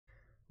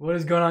What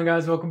is going on,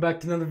 guys? Welcome back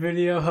to another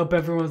video. Hope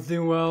everyone's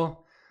doing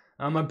well.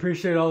 I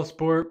appreciate all the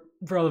support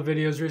for all the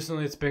videos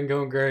recently. It's been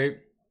going great.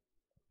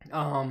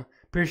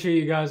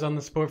 Appreciate you guys on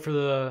the support for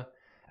the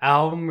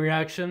album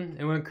reaction.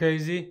 It went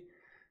crazy.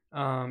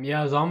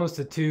 Yeah, it was almost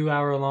a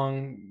 2-hour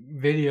long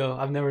video.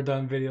 I've never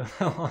done video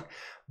that long,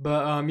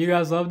 but you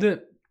guys loved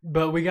it.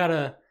 But we got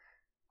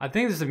I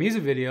think this is a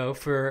music video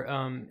for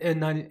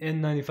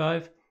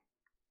N95.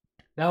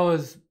 That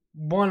was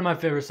one of my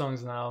favorite songs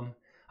on the album.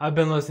 I've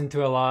been listening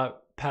to it a lot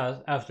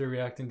after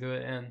reacting to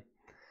it, and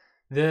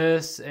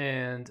this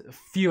and a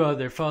few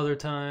other Father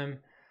Time.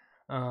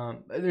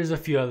 There's a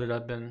few other that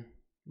I've been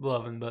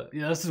loving, but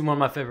yeah, this is one of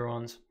my favorite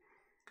ones.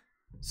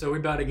 So we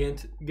about to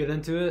get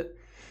into it.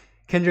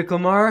 Kendrick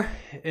Lamar,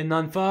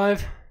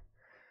 N95.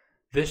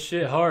 This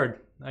shit hard,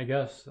 I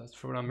guess. That's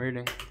for what I'm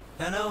reading.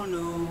 Hello,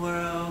 new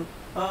world,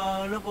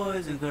 all the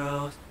boys and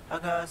girls. I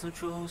got some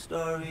true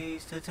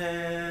stories to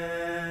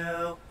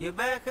tell. You're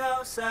back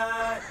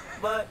outside,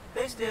 but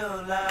they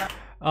still lie.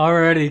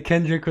 Already,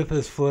 Kendrick with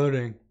his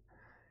floating.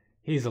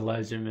 He's a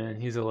legend, man.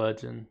 He's a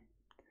legend.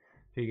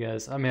 If you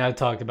guys, I mean, I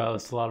talked about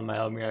this a lot in my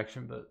album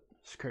reaction, but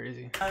it's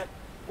crazy.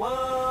 Whoa,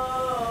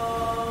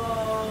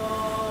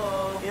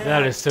 yeah.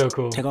 That is so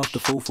cool. Take off the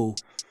foo-foo,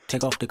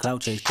 take off the cloud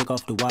chase, take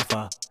off the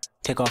Wi-Fi,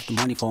 take off the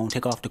money phone,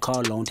 take off the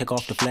car loan, take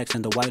off the flex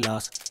and the white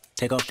loss,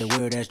 take off the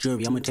weird ass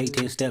jewelry. I'ma take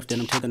 10 steps,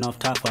 then I'm taking off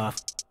top 5.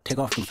 Take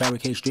off them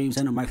fabricate streams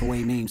and the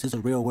microwave memes. It's a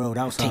real world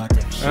outside.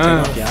 Take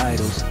off your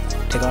idols,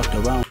 take off the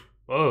wrong.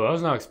 Whoa, I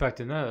was not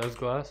expecting that. That was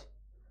glass.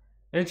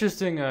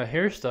 Interesting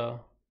hairstyle.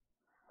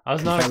 I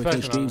was not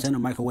expecting streams and the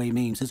microwave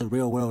memes. It's a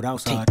real world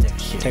outside.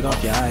 Take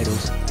off your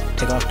idols,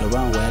 take off the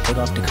runway, take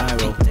off the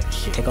Cairo,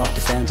 take off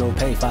the Sandro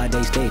Pay,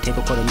 5-day stay, take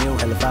a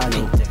 $250,000, hella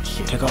follow.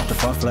 Take off the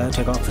fuck flag,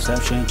 take off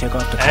perception, take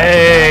off the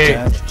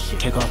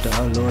take off the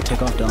allure,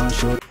 take off the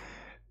unsure.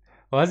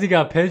 Why has he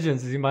got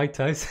pigeons? Is he Mike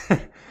Tyson?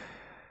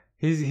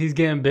 he's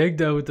getting big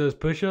though with those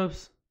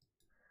push-ups.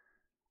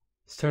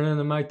 He's turning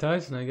into Mike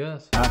Tyson, I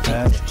guess.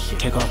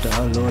 Take off the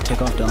allure, take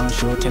off the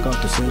unsure, take off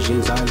the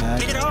decisions I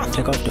lack.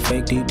 Take off the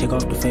fake deep, take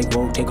off the fake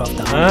woke, take off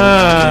the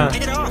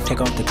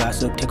take off the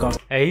gossip, take off.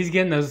 Hey, he's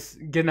getting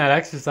that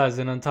exercise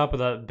in on top of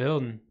that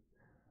building.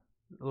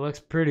 It looks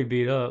pretty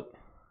beat up.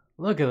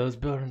 Look at those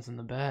buildings in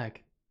the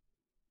back.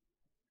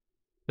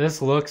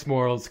 This looks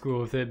more old school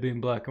with it being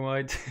black and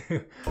white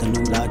too. The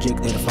new logic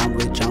that if I'm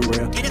rich, I'm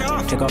real.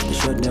 Take off the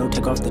Chanel,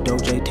 take off the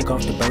Doja, take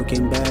off the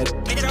Birkin bag.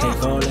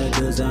 Take all that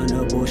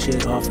designer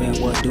bullshit off, and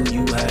what do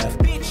you have?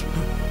 Bitch,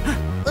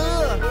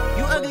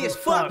 you ugly as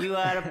fuck. You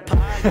out of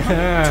pocket. 2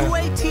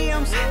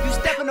 ATMs, you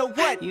stepping to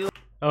what?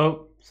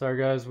 Oh, sorry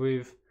guys,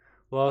 we've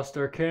lost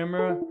our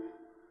camera.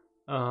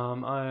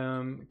 I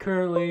am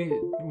currently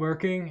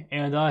working,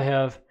 and I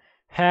have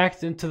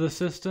hacked into the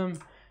system.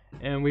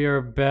 And we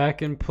are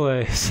back in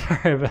play.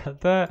 Sorry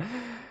about that.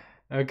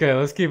 Okay,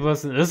 let's keep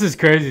listening. This is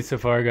crazy so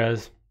far,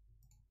 guys.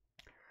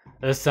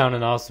 This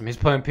sounding awesome. He's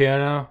playing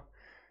piano.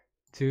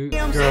 2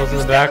 girls in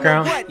the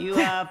background. Who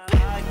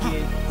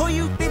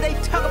you think they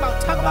talk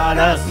about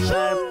us?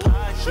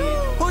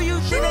 Who you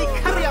think they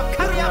carry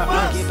up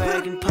us?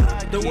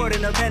 The world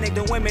in a panic,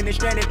 the women is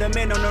stranded, the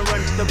men on the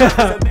run. The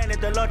brothers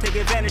abandoned, the law take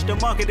advantage, the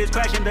market is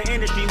crashing, the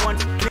industry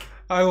wants.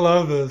 I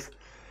love this.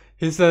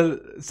 He said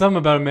something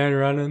about a man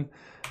running.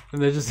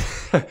 And they just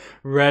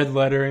red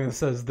lettering that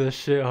says this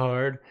shit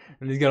hard.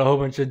 And he's got a whole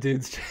bunch of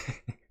dudes.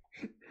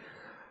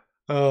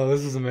 Oh,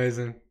 this is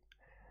amazing.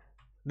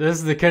 This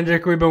is the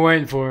Kendrick we've been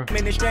waiting for.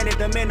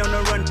 The men on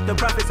the run, the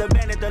profits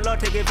abandoned, the law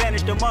take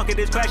advantage, the market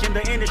is crashing,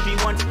 the industry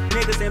wants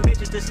niggas and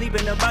bitches to sleep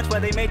in the box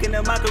while they making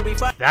a mockery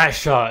fight. That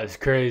shot is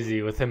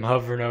crazy with him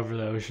hovering over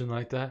the ocean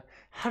like that.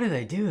 How do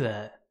they do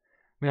that?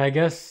 I mean, I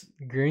guess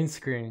green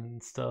screen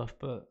and stuff,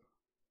 but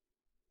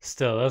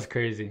still, that's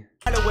crazy.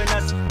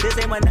 This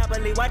ain't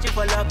monopoly, watching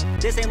for luck.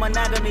 This ain't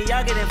monogamy,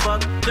 y'all getting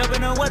fucked.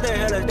 Jumping on what the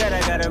hell is that?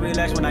 I gotta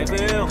relax when I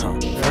feel.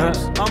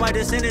 All my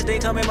descendants, they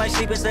come in my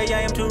sleep and say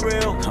I am too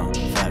real.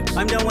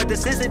 I'm done with the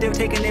sensitive,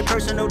 taking it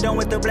personal. Done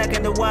with the black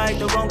and the white,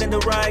 the wrong and the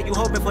right. You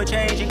hoping for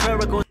change and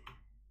miracles.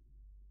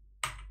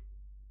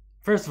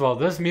 First of all,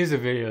 this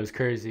music video is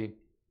crazy.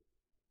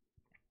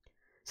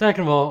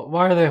 Second of all,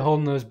 why are they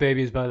holding those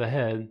babies by the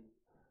head?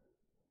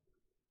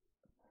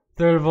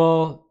 Third of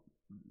all,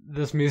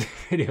 this music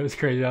video is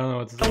crazy. I don't know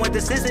what to say. Done with the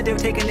sensitive,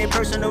 taking it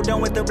personal.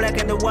 Done with the black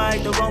and the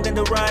white, the wrong and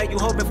the right. You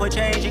hoping for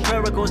change and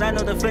miracles. I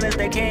know the feelings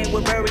that came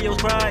with burial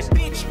cries.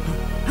 Bitch,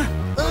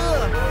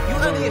 you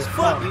ugly as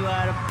fuck. You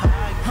out of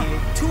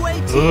pocket. 2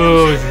 ATMs.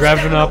 Ooh, he's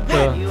revving up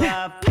the.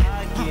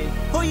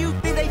 Who you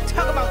think they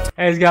talk about?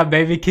 Hey, he's got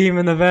Baby Keem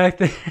in the back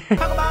there.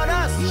 Talk about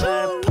us. You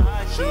out of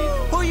pocket.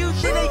 Who you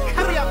think they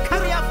carry up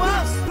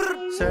us?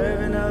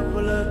 Serving up a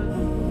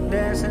look,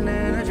 dancing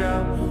in a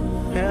drop.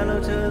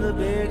 Hello to the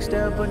big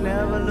step, but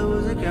never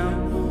lose a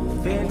count.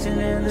 Venting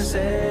in the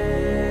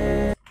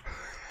sand.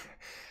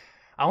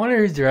 I wonder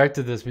who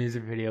directed this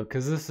music video,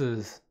 because this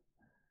is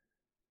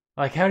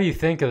like, how do you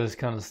think of this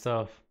kind of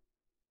stuff?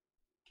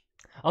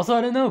 Also,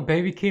 I didn't know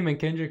Baby Keem and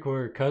Kendrick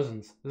were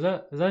cousins. Is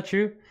that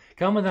true?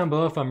 Comment down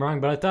below if I'm wrong,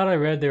 but I thought I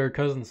read they were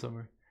cousins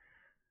somewhere.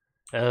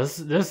 Yeah,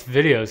 this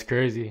video is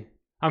crazy.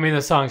 I mean,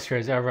 the song's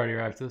crazy. I've already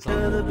reacted to the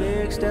song. The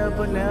big step,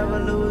 but never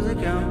lose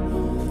account.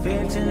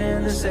 Venting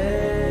in the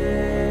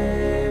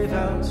safe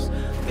house.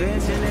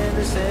 Venting in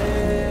the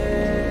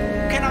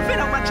safe. Can I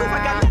vent on my truth?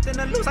 I got nothing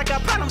to lose. I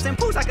got problems and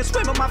pools. I can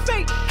swim with my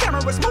fate.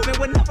 Cameras moving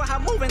whenever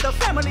I'm moving. The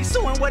family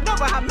suing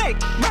whatever I make.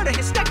 Murder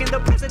is stacking. The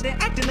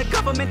president acting. The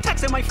government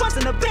taxing my funds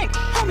in the bank.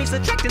 Homies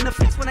ejecting the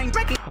fence when I'm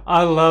breaking.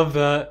 I love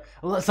that.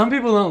 Some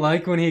people don't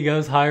like when he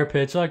goes higher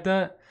pitch like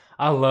that.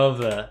 I love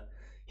that.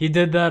 He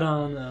did that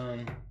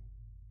on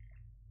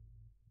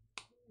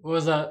what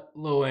was that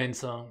Lil Wayne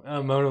song?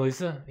 Mona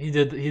Lisa. He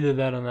did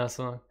that on that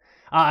song.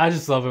 I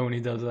just love it when he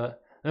does that.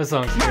 That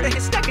song's murder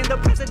is stacking. The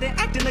president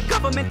acting. The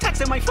government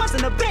taxing my funds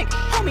in the bank.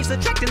 Homies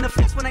ejecting the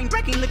fence when I'm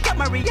breaking. Look at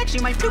my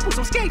reaction. My pupils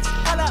on skates.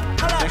 Hold up.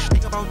 Let's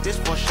think about this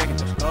for a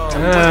second.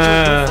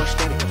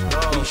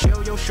 When you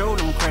show your show,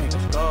 don't credit.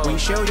 When you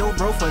show your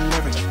bro for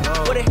leverage.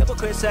 What a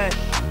hypocrite said.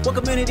 What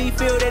community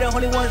feel they the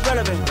only ones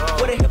relevant?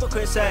 What a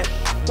hypocrite said.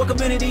 What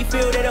community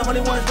feel they the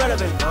only ones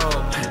relevant?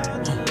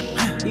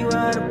 You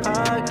out of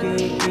pocket,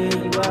 yeah,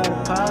 you out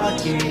of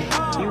pocket.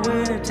 You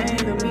entertain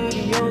the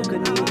mediocre,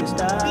 need to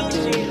stop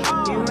it.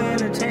 You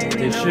entertain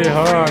this shit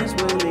hard.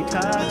 When they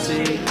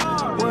toxic.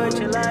 What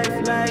your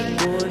life like,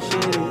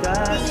 bullshit and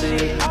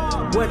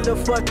gossip. What the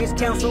fuck is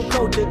council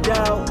culture,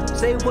 dog?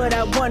 Say what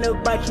I want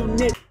about you,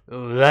 nigga.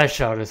 Oh, that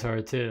shot is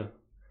hard too.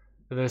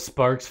 There's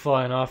sparks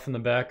flying off in the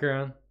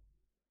background.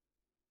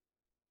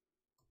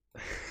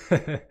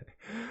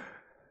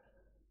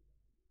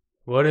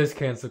 What is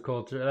cancel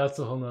culture? That's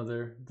a whole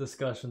nother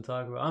discussion to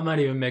talk about. I might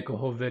even make a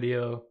whole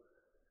video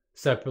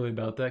separately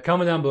about that.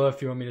 Comment down below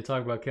if you want me to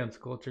talk about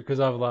cancel culture, because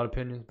I have a lot of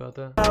opinions about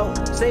that.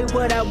 Say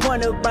what I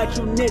want about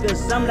you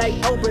niggas. I'm like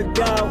Oprah,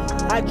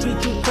 dog. I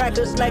treat you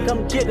crackers like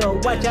I'm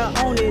Jigga. Watch I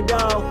own it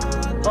all.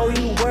 Oh,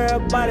 you worry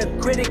about a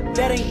critic?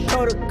 That ain't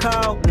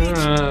protocol.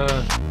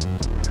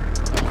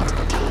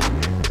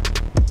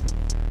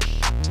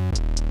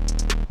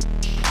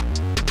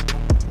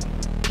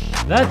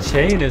 That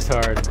chain is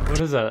hard. What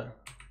is that?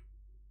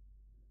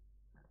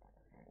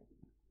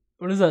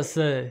 What does that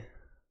say?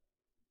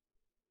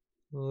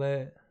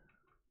 I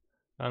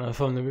don't know if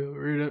I'm gonna be able to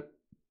read it.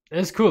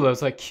 It's cool though.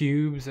 It's like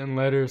cubes and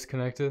letters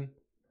connected.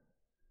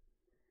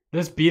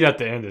 This beat at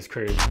the end is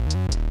crazy.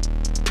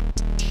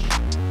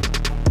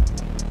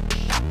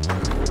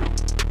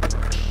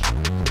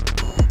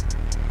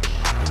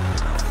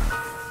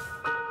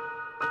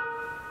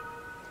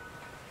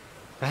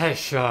 That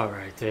shot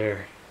right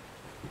there.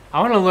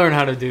 I want to learn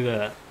how to do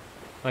that.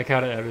 Like how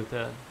to edit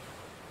that.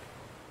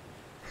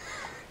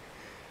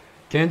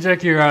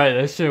 Kendrick, you're right.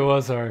 That shit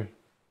was hard.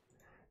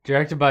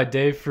 Directed by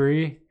Dave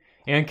Free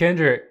and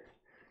Kendrick.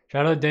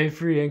 Shout out Dave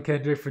Free and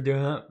Kendrick for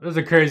doing that. It was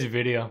a crazy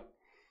video.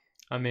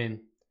 I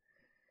mean,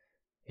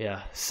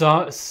 yeah.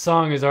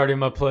 Song is already in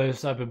my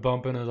playlist. I've been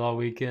bumping it all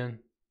weekend.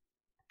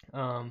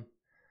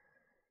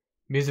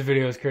 Music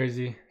video is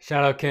crazy.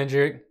 Shout out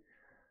Kendrick.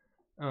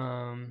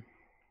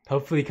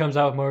 Hopefully he comes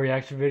out with more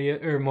reaction video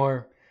or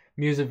more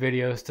music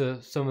videos to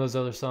some of those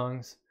other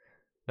songs.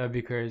 That'd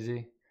be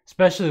crazy.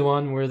 Especially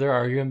one where they're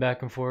arguing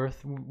back and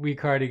forth. We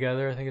Cry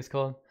Together, I think it's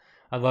called.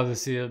 I'd love to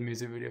see a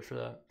music video for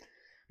that.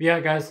 But yeah,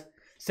 guys,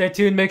 stay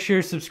tuned. Make sure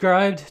you're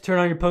subscribed. Turn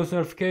on your post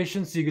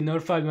notifications so you get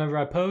notified whenever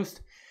I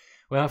post.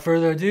 Without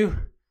further ado,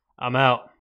 I'm out.